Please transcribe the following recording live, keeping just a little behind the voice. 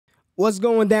What's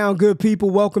going down, good people?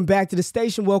 Welcome back to the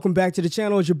station. Welcome back to the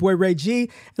channel. It's your boy Ray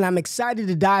G, and I'm excited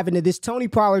to dive into this Tony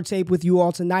Pollard tape with you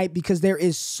all tonight because there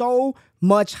is so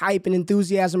much hype and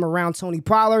enthusiasm around Tony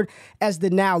Pollard as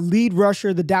the now lead rusher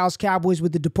of the Dallas Cowboys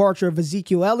with the departure of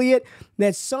Zeke Elliot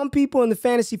that some people in the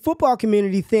fantasy football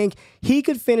community think he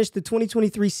could finish the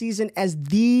 2023 season as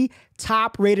the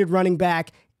top-rated running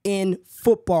back in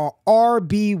football,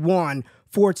 RB1.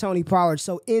 For Tony Pollard.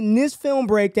 So in this film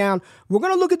breakdown, we're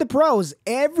going to look at the pros,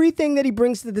 everything that he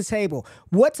brings to the table.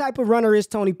 What type of runner is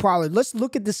Tony Pollard? Let's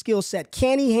look at the skill set.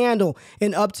 Can he handle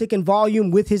an uptick in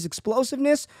volume with his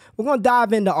explosiveness? We're going to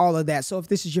dive into all of that. So if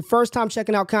this is your first time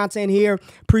checking out content here,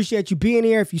 appreciate you being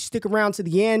here. If you stick around to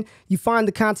the end, you find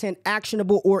the content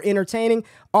actionable or entertaining,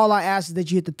 all I ask is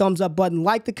that you hit the thumbs up button,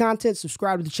 like the content,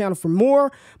 subscribe to the channel for more.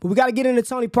 But we got to get into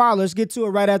Tony Pollard. Let's get to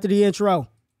it right after the intro.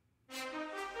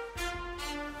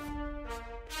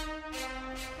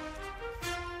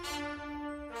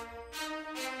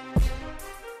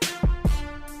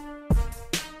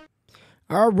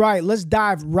 All right, let's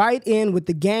dive right in with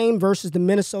the game versus the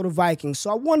Minnesota Vikings.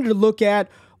 So I wanted to look at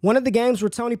one of the games where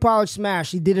Tony Pollard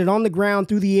smashed. He did it on the ground,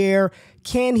 through the air.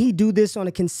 Can he do this on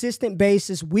a consistent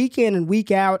basis, week in and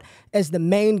week out, as the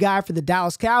main guy for the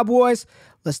Dallas Cowboys?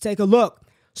 Let's take a look.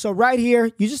 So right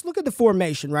here, you just look at the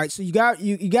formation, right? So you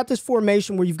got this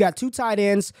formation where you've got two tight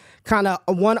ends, kind of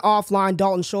one offline,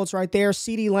 Dalton Schultz right there,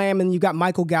 CeeDee Lamb, and you got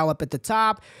Michael Gallup at the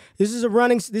top. This is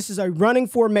a running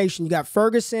formation. You got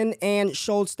Ferguson and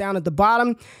Schultz down at the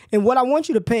bottom. And what I want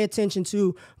you to pay attention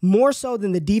to, more so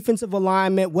than the defensive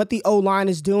alignment, what the O-line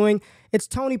is doing, it's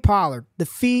Tony Pollard, the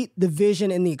feet, the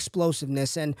vision, and the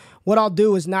explosiveness. And what I'll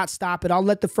do is not stop it. I'll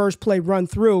let the first play run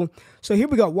through. So here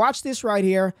we go. Watch this right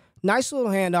here. Nice little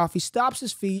handoff. He stops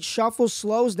his feet, shuffles,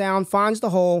 slows down, finds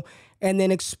the hole, and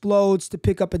then explodes to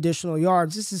pick up additional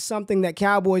yards. This is something that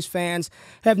Cowboys fans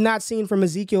have not seen from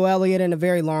Zeke Elliot in a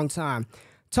very long time.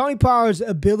 Tony Pollard's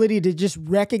ability to just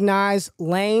recognize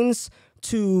lanes,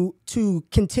 to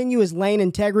continue his lane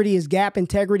integrity, his gap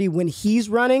integrity when he's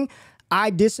running, eye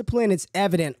discipline, it's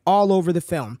evident all over the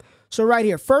film. So right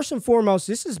here, first and foremost,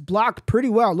 this is blocked pretty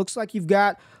well. Looks like you've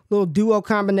got a little duo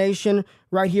combination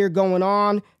right here going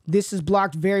on. This is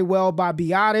blocked very well by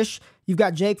Biotish. You've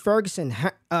got Jake Ferguson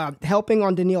helping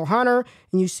on Danielle Hunter,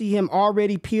 and you see him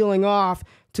already peeling off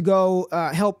to go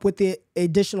help with the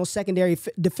additional secondary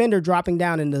defender dropping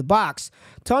down into the box.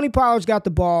 Tony Pollard's got the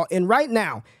ball, and right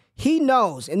now, he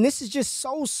knows, and this is just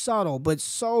so subtle, but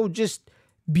so just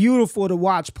beautiful to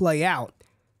watch play out.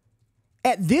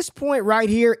 At this point right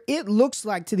here, it looks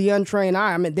like to the untrained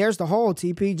eye, I mean, there's the hole,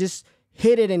 TP, just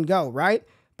hit it and go, right?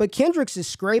 But Kendricks is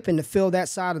scraping to fill that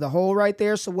side of the hole right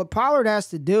there. So what Pollard has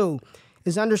to do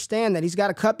is understand that he's got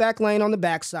a cutback lane on the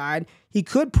backside. He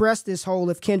could press this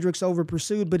hole if Kendricks over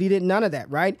pursued, but he did none of that,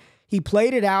 right? He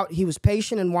played it out. He was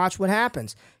patient and watched what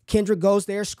happens. Kendrick goes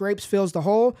there, scrapes, fills the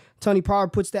hole. Tony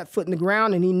Pollard puts that foot in the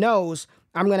ground, and he knows,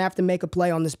 I'm going to have to make a play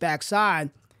on this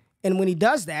backside. And when he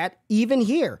does that, even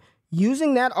here,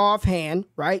 using that offhand,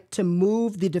 right, to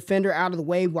move the defender out of the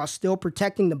way while still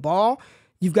protecting the ball,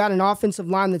 you've got an offensive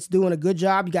line that's doing a good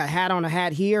job. You got hat on a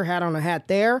hat here, hat on a hat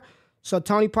there. So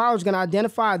Tony Pollard's going to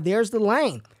identify, there's the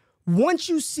lane. Once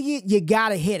you see it, you got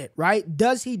to hit it, right?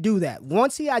 Does he do that?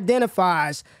 Once he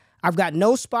identifies, I've got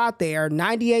no spot there,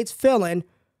 98's filling,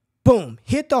 boom,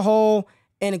 hit the hole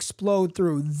and explode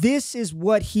through. This is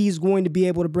what he's going to be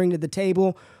able to bring to the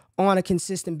table on a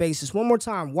consistent basis. One more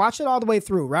time, watch it all the way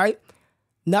through, right?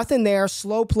 Nothing there,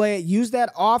 slow play it, use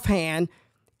that offhand,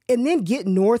 and then get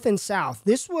north and south.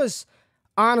 This was,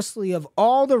 honestly, of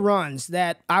all the runs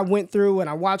that I went through and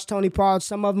I watched Tony Pollard,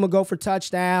 some of them will go for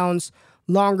touchdowns,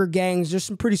 longer gains. There's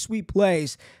some pretty sweet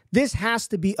plays. This has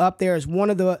to be up there as one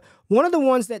of the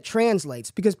ones that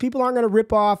translates, because people aren't going to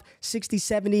rip off 60,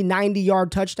 70,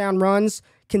 90-yard touchdown runs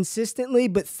consistently,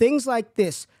 but things like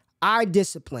this, eye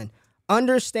discipline,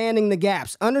 understanding the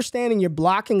gaps, understanding your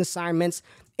blocking assignments,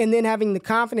 and then having the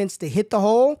confidence to hit the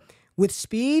hole with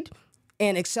speed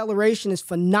and acceleration is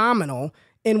phenomenal.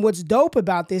 And what's dope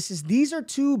about this is these are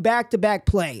two back-to-back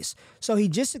plays. So he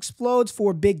just explodes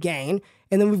for a big gain.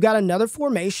 And then we've got another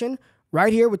formation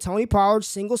right here with Tony Pollard,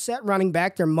 single set running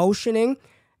back. They're motioning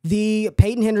the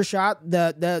Peyton Hendershot,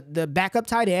 the backup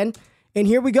tight end. And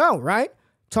here we go, right?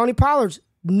 Tony Pollard's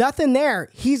nothing there.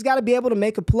 He's got to be able to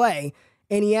make a play.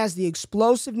 And he has the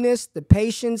explosiveness, the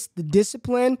patience, the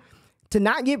discipline to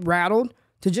not get rattled,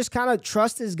 to just kind of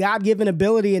trust his God-given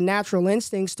ability and natural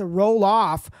instincts to roll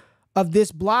off of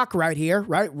this block right here,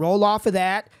 right? Roll off of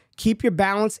that, keep your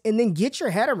balance, and then get your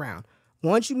head around.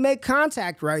 Once you make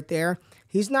contact right there,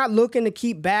 he's not looking to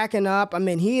keep backing up. I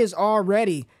mean, he is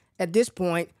already, at this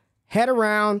point, head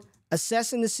around,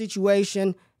 assessing the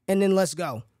situation, and then let's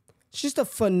go. It's just a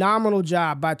phenomenal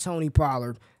job by Tony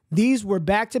Pollard. These were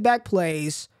back-to-back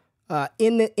plays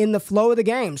in the flow of the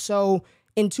game. So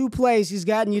in 2 plays, he's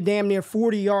gotten you damn near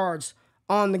 40 yards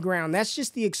on the ground. That's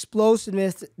just the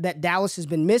explosiveness that Dallas has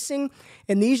been missing.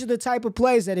 And these are the type of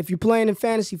plays that if you're playing in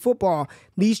fantasy football,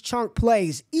 these chunk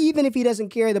plays, even if he doesn't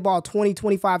carry the ball 20,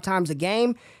 25 times a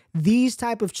game, these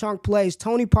type of chunk plays,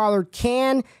 Tony Pollard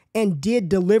can and did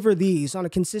deliver these on a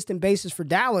consistent basis for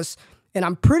Dallas. And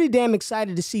I'm pretty damn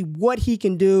excited to see what he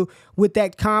can do with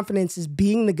that confidence as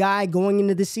being the guy going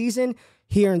into the season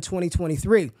here in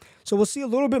 2023. So we'll see a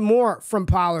little bit more from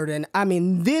Pollard. And I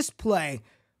mean, this play,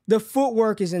 the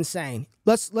footwork is insane.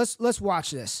 Let's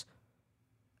watch this.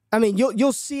 I mean,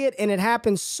 you'll see it, and it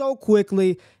happens so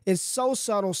quickly. It's so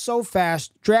subtle, so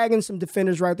fast, dragging some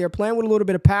defenders right there, playing with a little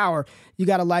bit of power. You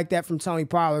got to like that from Tony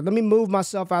Pollard. Let me move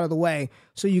myself out of the way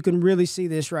so you can really see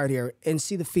this right here and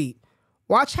see the feet.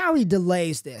 Watch how he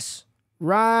delays this.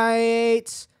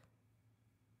 Right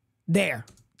there.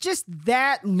 Just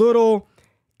that little,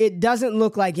 it doesn't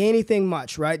look like anything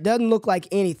much, right? Doesn't look like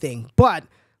anything. But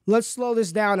let's slow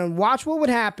this down and watch what would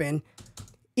happen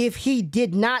if he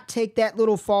did not take that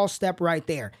little false step right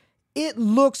there. It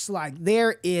looks like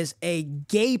there is a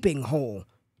gaping hole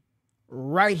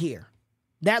right here.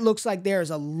 That looks like there is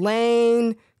a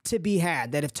lane to be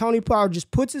had. That if Tony Pollard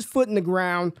just puts his foot in the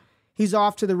ground, he's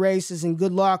off to the races, and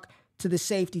good luck to the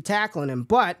safety tackling him.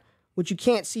 But what you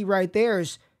can't see right there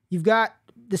is you've got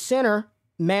the center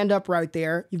manned up right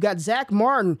there. You've got Zach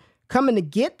Martin coming to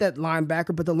get that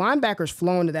linebacker, but the linebacker's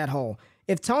flowing to that hole.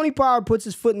 If Tony Pollard puts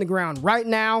his foot in the ground right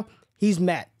now, he's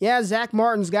met. Yeah, Zach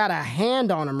Martin's got a hand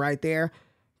on him right there,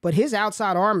 but his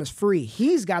outside arm is free.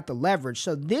 He's got the leverage.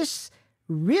 So this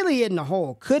really isn't a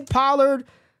hole. Could Pollard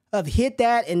have hit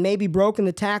that and maybe broken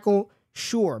the tackle?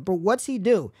 Sure. But what's he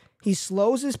do? He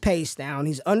slows his pace down.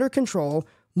 He's under control.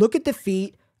 Look at the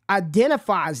feet.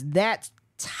 Identifies that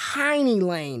tiny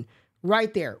lane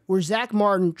right there where Zach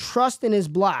Martin, trusting his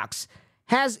blocks,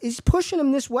 is pushing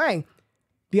him this way.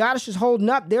 Biotis is holding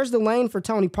up. There's the lane for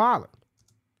Tony Pollard.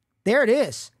 There it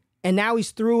is. And now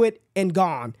he's through it and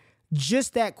gone.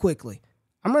 Just that quickly.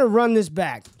 I'm going to run this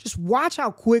back. Just watch how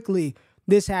quickly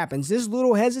this happens. This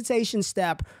little hesitation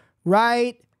step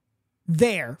right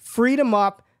there. Freed him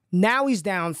up. Now he's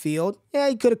downfield. Yeah,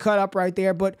 he could have cut up right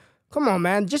there, but come on,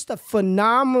 man. Just a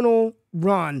phenomenal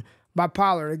run by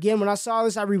Pollard. Again, when I saw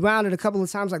this, I rewound it a couple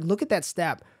of times. Like, look at that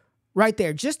step right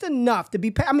there. Just enough to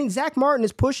be... I mean, Zach Martin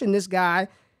is pushing this guy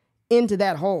into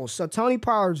that hole. So Tony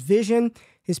Pollard's vision,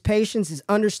 his patience, his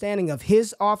understanding of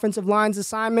his offensive line's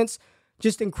assignments,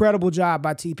 just incredible job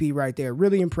by TP right there.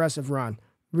 Really impressive run.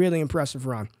 Really impressive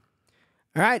run.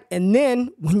 All right, and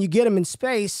then when you get him in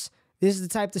space, this is the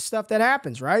type of stuff that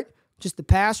happens, right? Just the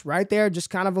pass right there, just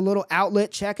kind of a little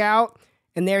outlet check out,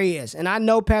 and there he is. And I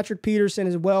know Patrick Peterson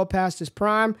is well past his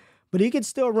prime, but he could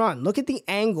still run. Look at the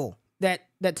angle that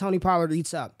Tony Pollard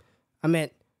eats up. I mean,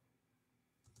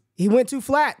 he went too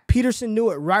flat. Peterson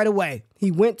knew it right away. He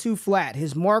went too flat.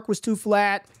 His mark was too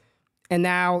flat, and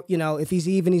now, you know, if he's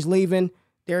even, he's leaving.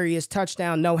 There he is,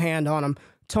 touchdown, no hand on him.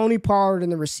 Tony Pollard in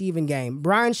the receiving game.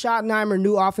 Brian Schottenheimer,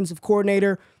 new offensive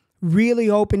coordinator, really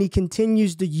hoping he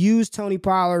continues to use Tony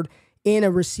Pollard in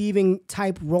a receiving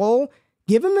type role.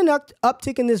 Give him an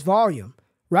uptick in this volume.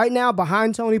 Right now,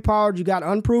 behind Tony Pollard, you got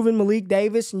unproven Malik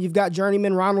Davis and you've got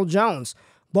journeyman Ronald Jones.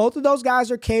 Both of those guys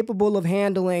are capable of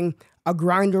handling a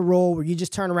grinder role where you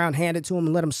just turn around, hand it to him,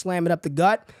 and let him slam it up the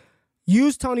gut.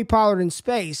 Use Tony Pollard in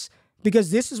space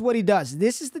because this is what he does.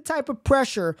 This is the type of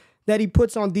pressure that he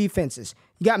puts on defenses.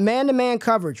 You got man-to-man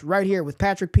coverage right here with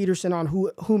Patrick Peterson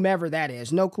on whomever that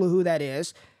is. No clue who that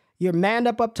is. You're manned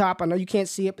up top. I know you can't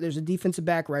see it, but there's a defensive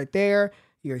back right there.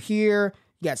 You're here.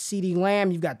 You got CeeDee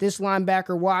Lamb. You've got this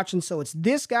linebacker watching. So it's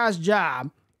this guy's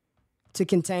job to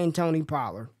contain Tony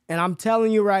Pollard. And I'm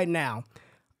telling you right now,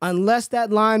 unless that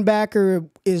linebacker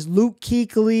is Luke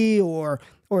Kuechly or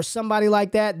somebody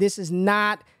like that, this is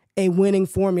not a winning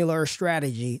formula or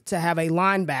strategy to have a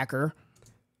linebacker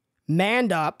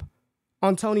manned up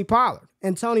on Tony Pollard.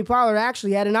 And Tony Pollard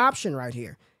actually had an option right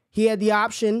here. He had the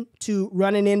option to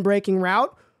run an in-breaking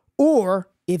route, or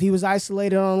if he was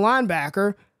isolated on a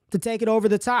linebacker, to take it over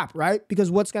the top, right?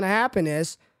 Because what's going to happen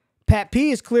is Pat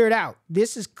P is cleared out.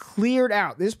 This is cleared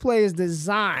out. This play is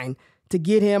designed to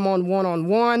get him on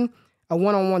one-on-one, a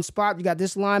one-on-one spot. You got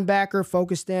this linebacker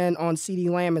focused in on CeeDee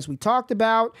Lamb as we talked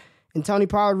about, and Tony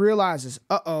Pollard realizes,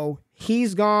 uh-oh,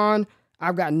 he's gone.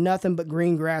 I've got nothing but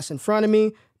green grass in front of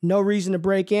me. No reason to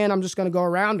break in. I'm just going to go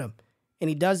around him. And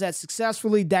he does that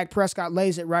successfully. Dak Prescott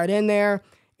lays it right in there.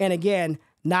 And again,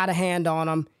 not a hand on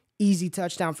him. Easy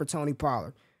touchdown for Tony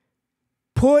Pollard.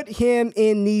 Put him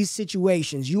in these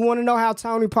situations. You want to know how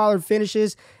Tony Pollard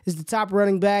finishes as the top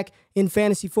running back in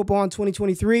fantasy football in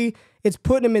 2023? It's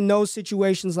putting him in those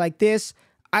situations like this,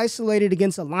 isolated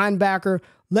against a linebacker,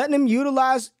 letting him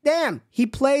utilize, he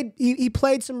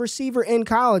played some receiver in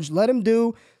college. Let him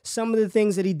do some of the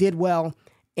things that he did well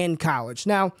in college.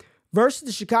 Now, versus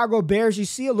the Chicago Bears, you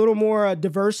see a little more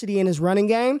diversity in his running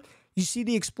game. You see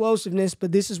the explosiveness,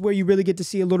 but this is where you really get to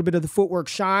see a little bit of the footwork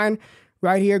shine.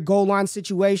 Right here, goal line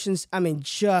situations,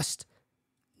 just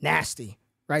nasty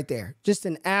right there. Just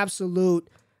an absolute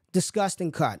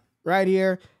disgusting cut right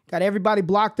here. Got everybody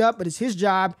blocked up, but it's his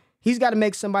job. He's got to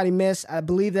make somebody miss. I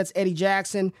believe that's Eddie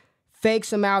Jackson.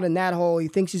 Fakes him out in that hole. He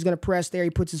thinks he's going to press there. He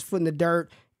puts his foot in the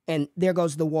dirt, and there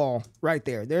goes the wall right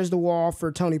there. There's the wall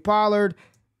for Tony Pollard,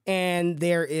 and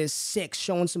there is 6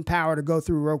 showing some power to go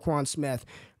through Roquan Smith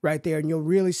right there, and you'll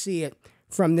really see it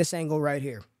from this angle right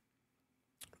here.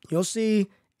 You'll see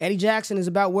Eddie Jackson is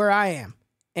about where I am.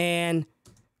 And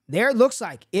there it looks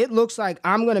like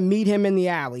I'm going to meet him in the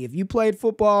alley. If you played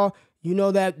football, you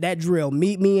know that drill.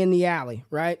 Meet me in the alley,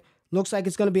 right? Looks like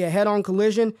it's going to be a head-on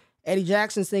collision. Eddie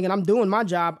Jackson's thinking, I'm doing my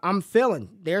job. I'm filling.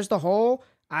 There's the hole.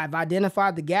 I've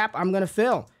identified the gap. I'm going to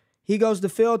fill. He goes to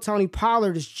fill. Tony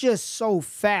Pollard is just so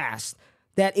fast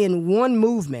that in one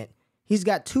movement, he's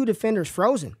got 2 defenders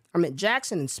frozen.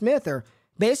 Jackson and Smith are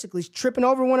basically tripping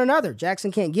over one another.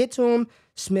 Jackson can't get to him.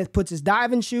 Smith puts his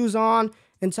diving shoes on,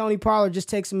 and Tony Pollard just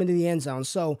takes him into the end zone.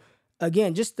 So,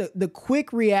 again, just the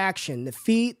quick reaction, the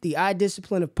feet, the eye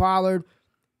discipline of Pollard.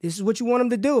 This is what you want him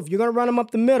to do. If you're going to run him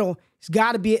up the middle, it's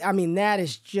got to be, that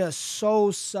is just so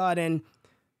sudden.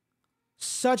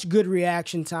 Such good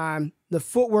reaction time. The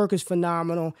footwork is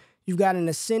phenomenal. You've got an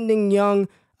ascending young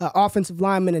offensive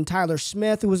lineman in Tyler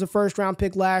Smith, who was a first-round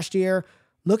pick last year.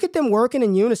 Look at them working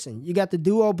in unison. You got the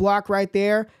duo block right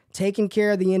there, taking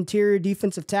care of the interior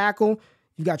defensive tackle.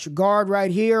 You've got your guard right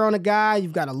here on a guy.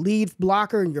 You've got a lead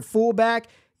blocker and your fullback.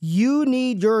 You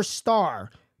need your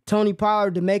star, Tony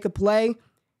Pollard, to make a play,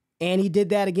 and he did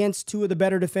that against 2 of the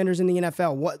better defenders in the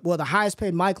NFL. The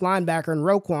highest-paid Mike linebacker in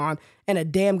Roquan and a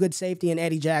damn good safety in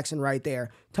Eddie Jackson right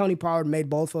there. Tony Pollard made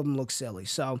both of them look silly.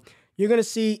 So you're going to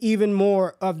see even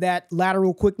more of that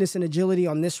lateral quickness and agility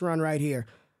on this run right here.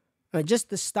 Just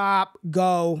the stop,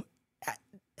 go.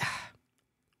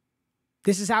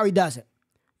 This is how he does it.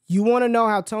 You want to know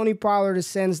how Tony Pollard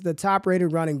ascends the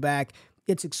top-rated running back.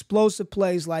 It's explosive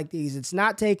plays like these. It's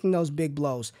not taking those big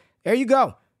blows. There you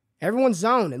go. Everyone's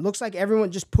zone. It looks like everyone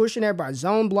just pushing everybody.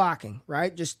 Zone blocking,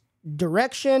 right? Just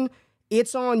direction.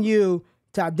 It's on you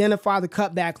to identify the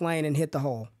cutback lane and hit the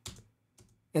hole.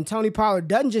 And Tony Pollard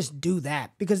doesn't just do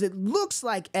that, because it looks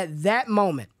like at that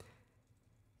moment,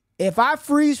 if I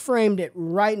freeze framed it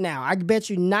right now, I bet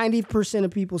you 90%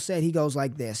 of people said he goes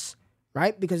like this,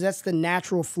 right? Because that's the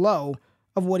natural flow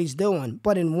of what he's doing.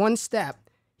 But in one step,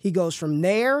 he goes from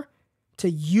there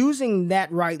to using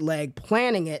that right leg,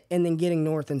 planning it, and then getting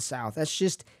north and south. That's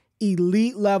just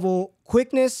elite level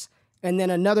quickness. And then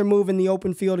another move in the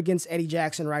open field against Eddie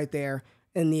Jackson right there,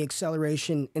 and the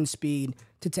acceleration and speed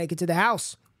to take it to the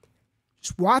house.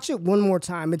 Just watch it one more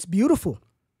time. It's beautiful.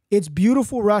 It's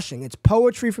beautiful rushing. It's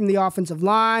poetry from the offensive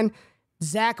line.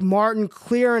 Zach Martin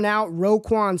clearing out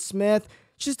Roquan Smith.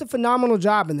 It's just a phenomenal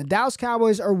job. And the Dallas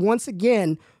Cowboys are once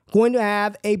again going to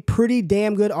have a pretty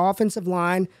damn good offensive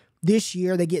line this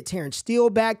year. They get Terrence Steele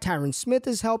back. Tyron Smith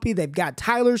is healthy. They've got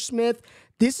Tyler Smith.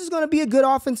 This is going to be a good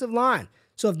offensive line.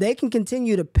 So if they can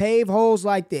continue to pave holes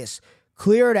like this,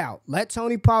 clear it out, let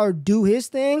Tony Pollard do his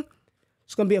thing,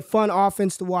 it's going to be a fun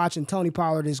offense to watch, and Tony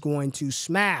Pollard is going to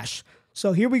smash.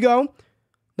 So here we go.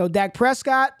 No Dak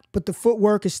Prescott, but the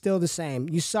footwork is still the same.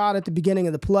 You saw it at the beginning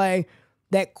of the play.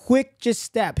 That quick just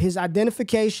step, his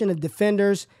identification of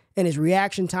defenders and his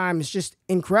reaction time is just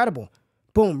incredible.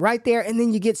 Boom, right there, and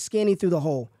then you get skinny through the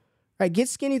hole. Right, get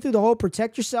skinny through the hole,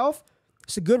 protect yourself.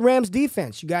 It's a good Rams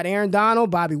defense. You got Aaron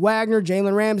Donald, Bobby Wagner,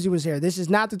 Jalen Ramsey was here. This is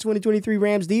not the 2023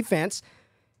 Rams defense.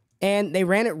 And they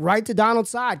ran it right to Donald's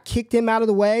side, kicked him out of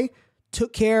the way,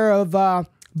 took care of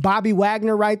Bobby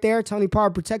Wagner right there. Tony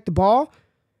Pollard protect the ball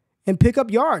and pick up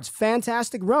yards.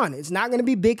 Fantastic run. It's not going to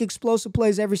be big explosive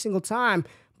plays every single time,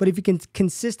 but if you can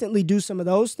consistently do some of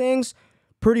those things,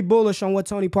 pretty bullish on what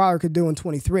Tony Pollard could do in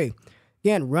 23.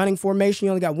 Again, running formation,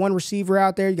 you only got 1 receiver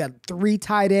out there. You got 3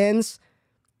 tight ends.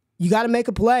 You got to make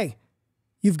a play.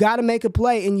 You've got to make a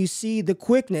play, and you see the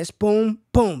quickness. Boom,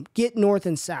 boom. Get north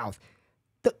and south.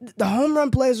 The home run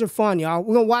plays are fun, y'all.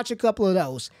 We're going to watch a couple of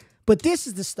those. But this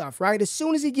is the stuff, right? As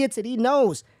soon as he gets it, he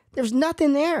knows there's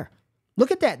nothing there.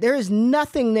 Look at that. There is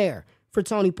nothing there for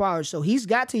Tony Pollard. So he's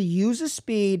got to use his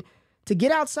speed to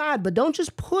get outside, but don't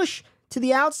just push to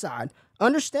the outside.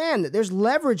 understand that there's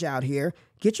leverage out here.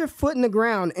 Get your foot in the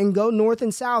ground and go north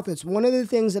and south. It's one of the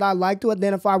things that I like to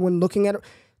identify when looking at it.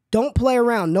 Don't play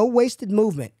around. No wasted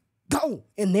movement. Go.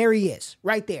 And there he is,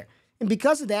 right there. And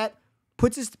because of that,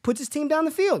 puts his team down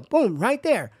the field. Boom, right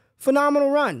there.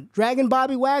 Phenomenal run. Dragging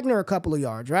Bobby Wagner a couple of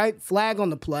yards, right? Flag on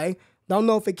the play. Don't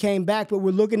know if it came back, but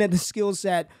we're looking at the skill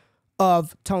set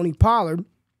of Tony Pollard.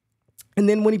 And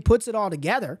then when he puts it all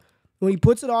together,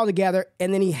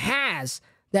 and then he has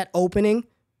that opening,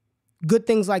 good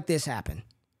things like this happen.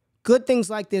 Good things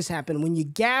like this happen when you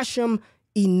gash him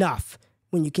enough,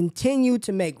 when you continue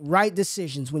to make right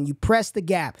decisions, when you press the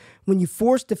gap, when you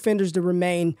force defenders to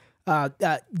remain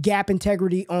gap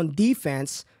integrity on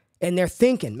defense, and they're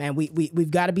thinking, man,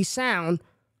 we've got to be sound.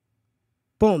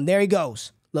 Boom, there he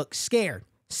goes. Look, scared.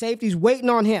 Safety's waiting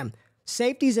on him.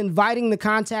 Safety's inviting the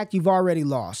contact you've already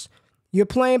lost. You're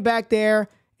playing back there,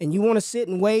 and you want to sit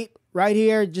and wait right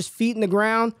here, just feet in the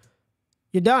ground.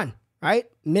 You're done, right?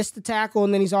 Missed the tackle,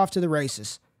 and then he's off to the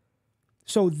races.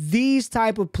 So these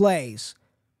type of plays,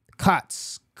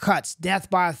 cuts, death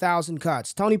by 1,000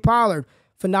 cuts. Tony Pollard,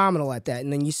 phenomenal at that.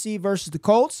 And then you see versus the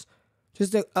Colts,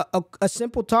 just a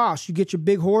simple toss. You get your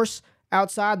big horse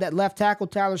outside that left tackle,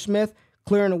 Tyler Smith,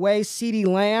 clearing away. CeeDee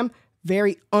Lamb,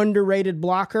 very underrated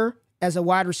blocker as a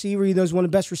wide receiver. He was one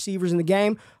of the best receivers in the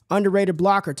game. Underrated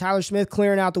blocker. Tyler Smith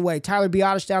clearing out the way. Tyler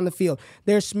Biadasz down the field.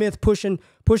 There's Smith pushing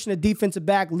a defensive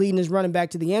back, leading his running back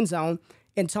to the end zone.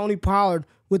 And Tony Pollard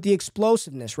with the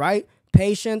explosiveness, right?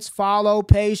 Patience, follow,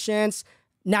 patience.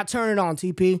 Now turn it on,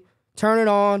 TP. Turn it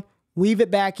on. Weave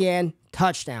it back in.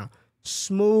 Touchdown.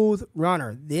 Smooth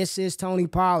runner. This is Tony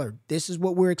Pollard. This is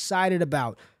what we're excited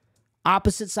about.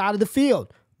 Opposite side of the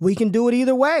field. We can do it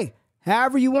either way.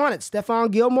 However you want it. Stephon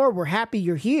Gilmore, we're happy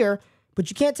you're here, but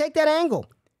you can't take that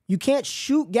angle. You can't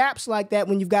shoot gaps like that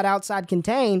when you've got outside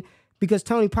contain because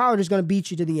Tony Pollard is going to beat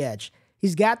you to the edge.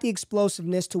 He's got the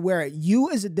explosiveness to where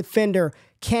you as a defender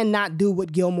cannot do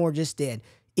what Gilmore just did.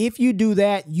 If you do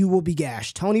that, you will be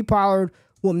gashed. Tony Pollard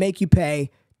will make you pay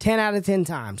 10 out of 10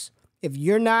 times. If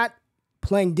you're not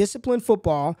playing disciplined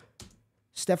football,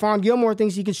 Stephon Gilmore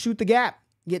thinks he can shoot the gap.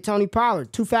 Get Tony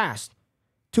Pollard. Too fast.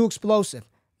 Too explosive.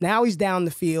 Now he's down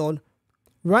the field,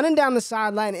 running down the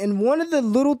sideline. And one of the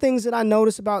little things that I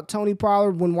notice about Tony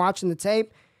Pollard when watching the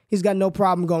tape, he's got no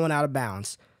problem going out of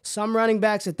bounds. Some running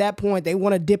backs at that point, they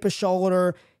want to dip a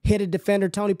shoulder, hit a defender.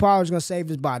 Tony Pollard's going to save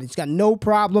his body. He's got no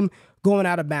problem going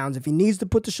out of bounds. If he needs to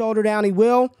put the shoulder down, he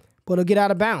will, but he'll get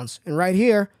out of bounds. And right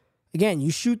here, again,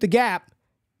 you shoot the gap,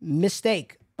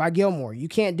 mistake by Gilmore. You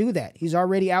can't do that. He's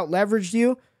already out-leveraged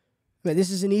you. I mean,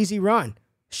 this is an easy run.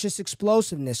 It's just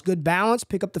explosiveness, good balance,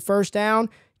 pick up the first down,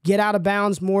 get out of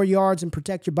bounds, more yards, and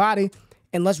protect your body,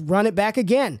 and let's run it back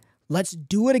again. Let's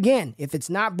do it again. If it's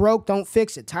not broke, don't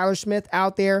fix it. Tyler Smith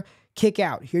out there, kick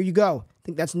out. Here you go. I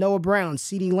think that's Noah Brown.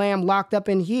 CeeDee Lamb locked up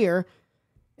in here.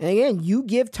 And again, you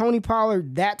give Tony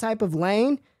Pollard that type of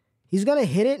lane, he's going to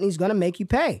hit it and he's going to make you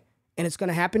pay. And it's going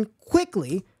to happen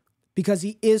quickly because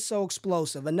he is so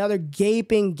explosive. Another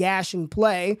gaping, gashing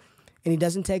play, and he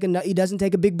doesn't take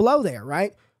a big blow there,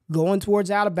 right? Going towards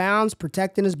out of bounds,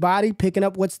 protecting his body, picking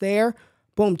up what's there.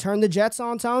 Boom, turn the Jets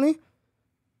on, Tony.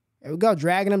 There we go,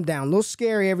 dragging him down. A little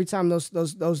scary every time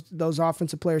those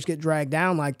offensive players get dragged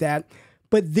down like that.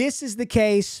 But this is the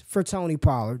case for Tony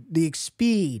Pollard. The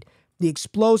speed, the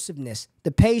explosiveness, the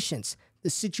patience.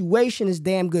 The situation is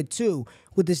damn good, too,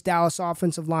 with this Dallas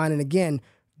offensive line. And again,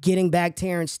 getting back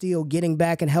Terrence Steele, getting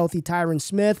back a healthy Tyron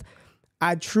Smith.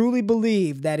 I truly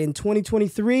believe that in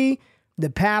 2023, the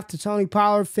path to Tony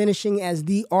Pollard finishing as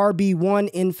the RB1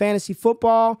 in fantasy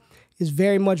football is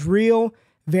very much real,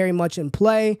 very much in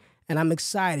play. And I'm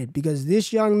excited because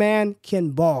this young man can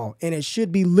ball, and it should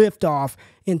be liftoff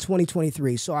in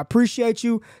 2023. So I appreciate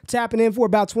you tapping in for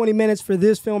about 20 minutes for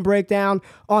this film breakdown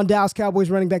on Dallas Cowboys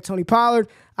running back Tony Pollard.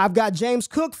 I've got James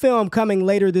Cook film coming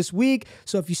later this week.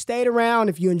 So if you stayed around,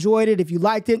 if you enjoyed it, if you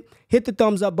liked it, hit the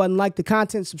thumbs up button, like the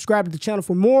content, subscribe to the channel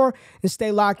for more, and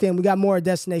stay locked in. We got more at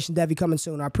Destination Devy coming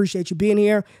soon. I appreciate you being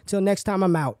here. Till next time,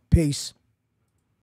 I'm out. Peace.